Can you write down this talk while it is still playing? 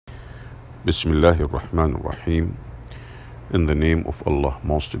Bismillahir Rahmanir Rahim. In the name of Allah,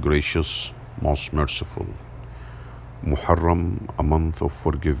 most gracious, most merciful. Muharram, a month of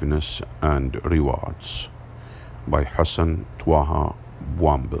forgiveness and rewards, by Hassan Twaha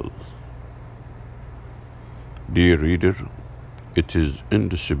Bwambil. Dear reader, it is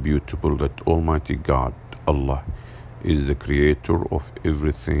indisputable that Almighty God, Allah, is the creator of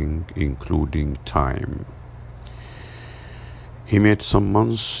everything, including time. He made some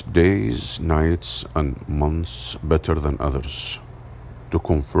months, days, nights, and months better than others. To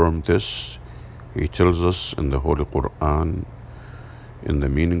confirm this, He tells us in the Holy Quran, in the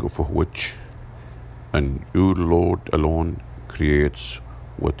meaning of which, and your Lord alone creates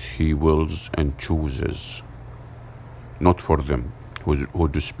what He wills and chooses. Not for them who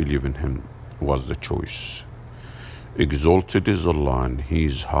disbelieve in Him was the choice. Exalted is Allah, and He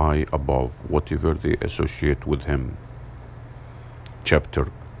is high above whatever they associate with Him.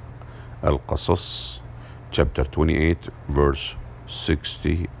 Chapter Al-Qasas, chapter 28, verse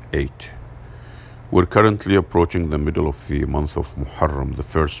 68. We're currently approaching the middle of the month of Muharram, the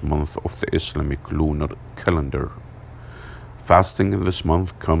first month of the Islamic lunar calendar. Fasting in this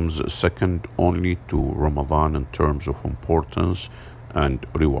month comes second only to Ramadan in terms of importance and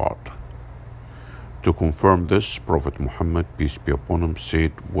reward. To confirm this, Prophet Muhammad, peace be upon him,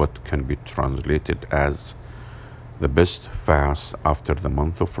 said what can be translated as the best fast after the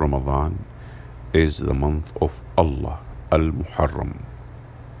month of Ramadan is the month of Allah, Al-Muharram.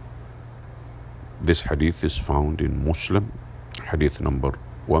 This hadith is found in Muslim, hadith number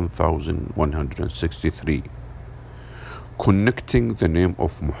 1163. Connecting the name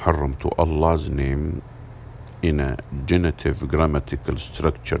of Muharram to Allah's name in a genitive grammatical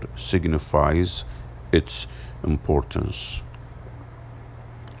structure signifies its importance.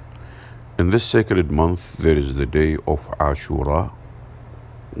 In this sacred month, there is the day of Ashura,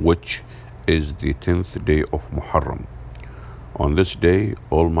 which is the 10th day of Muharram. On this day,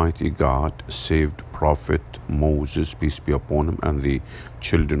 Almighty God saved Prophet Moses, peace be upon him, and the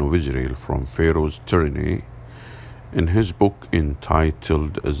children of Israel from Pharaoh's tyranny. In his book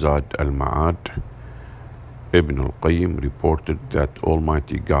entitled Zad al-Ma'ad, Ibn al-Qayyim reported that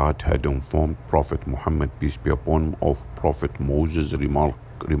Almighty God had informed Prophet Muhammad, peace be upon him, of Prophet Moses'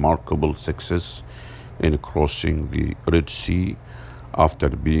 remarkable success in crossing the Red Sea after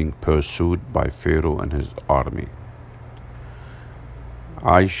being pursued by Pharaoh and his army.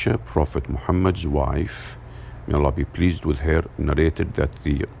 Aisha, Prophet Muhammad's wife, may Allah be pleased with her, narrated that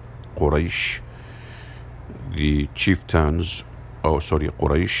the Quraysh, the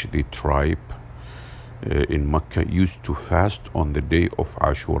tribe in Mecca used to fast on the day of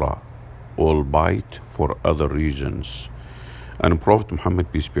Ashura, albeit for other reasons. And Prophet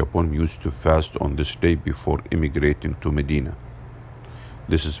Muhammad, peace be upon him, used to fast on this day before immigrating to Medina.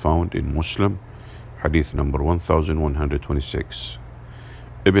 This is found in Muslim, hadith number 1126.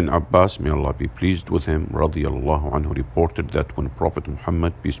 Ibn Abbas, may Allah be pleased with him, radiyallahu anhu, reported that when Prophet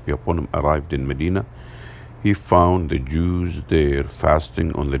Muhammad, peace be upon him, arrived in Medina, he found the Jews there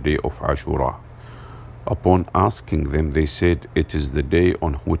fasting on the day of Ashura. Upon asking them, they said, "It is the day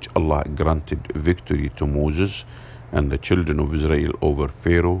on which Allah granted victory to Moses and the children of Israel over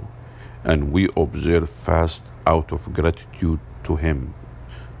Pharaoh, and we observe fast out of gratitude to him,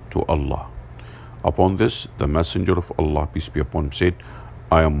 to Allah." Upon this, the Messenger of Allah, peace be upon him, said,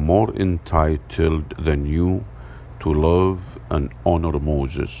 "I am more entitled than you to love and honor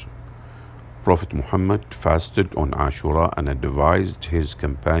Moses." Prophet Muhammad fasted on Ashura and advised his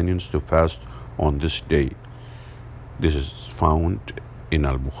companions to fast on this day. This is found in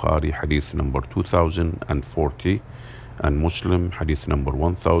Al-Bukhari, hadith number 2040, and Muslim, hadith number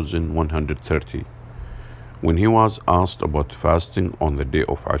 1130. When he was asked about fasting on the day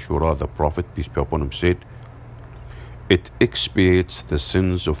of Ashura, the Prophet, peace be upon him, said, "It expiates the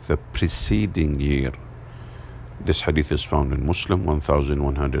sins of the preceding year." This hadith is found in Muslim,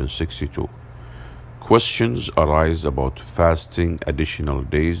 1162. Questions arise about fasting additional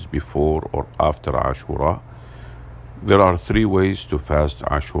days before or after Ashura. There are three ways to fast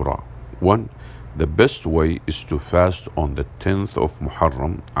Ashura. 1. The best way is to fast on the 10th of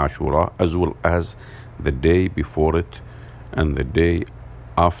Muharram, Ashura, as well as the day before it and the day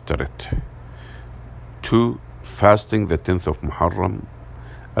after it. 2. Fasting the 10th of Muharram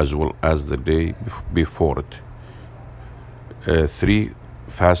as well as the day before it. 3.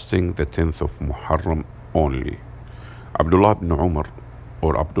 Fasting the 10th of Muharram only. Abdullah ibn Umar,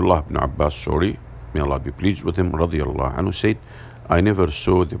 or Abdullah ibn Abbas, may Allah be pleased with him, radiyallahu anhu, said, "I never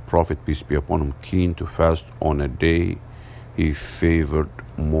saw the Prophet, peace be upon him, keen to fast on a day he favored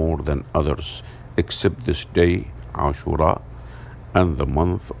more than others, except this day, Ashura, and the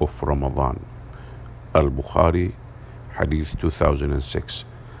month of Ramadan. Al-Bukhari, Hadith 2006.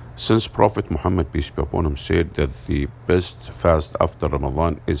 Since Prophet Muhammad, peace be upon him, said that the best fast after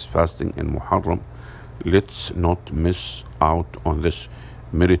Ramadan is fasting in Muharram, let's not miss out on this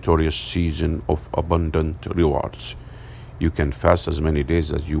meritorious season of abundant rewards. You can fast as many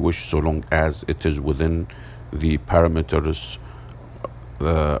days as you wish, so long as it is within the parameters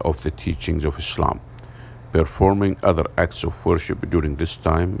of the teachings of Islam. Performing other acts of worship during this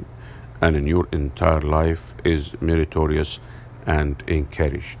time and in your entire life is meritorious and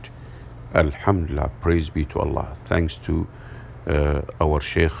encouraged. Alhamdulillah, praise be to Allah. Thanks to our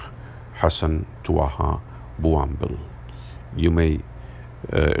Sheikh Hassan Tuaha Buambil. You may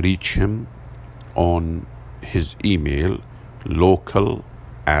reach him on his email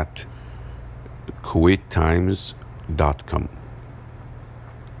local@kuwaittimes.com.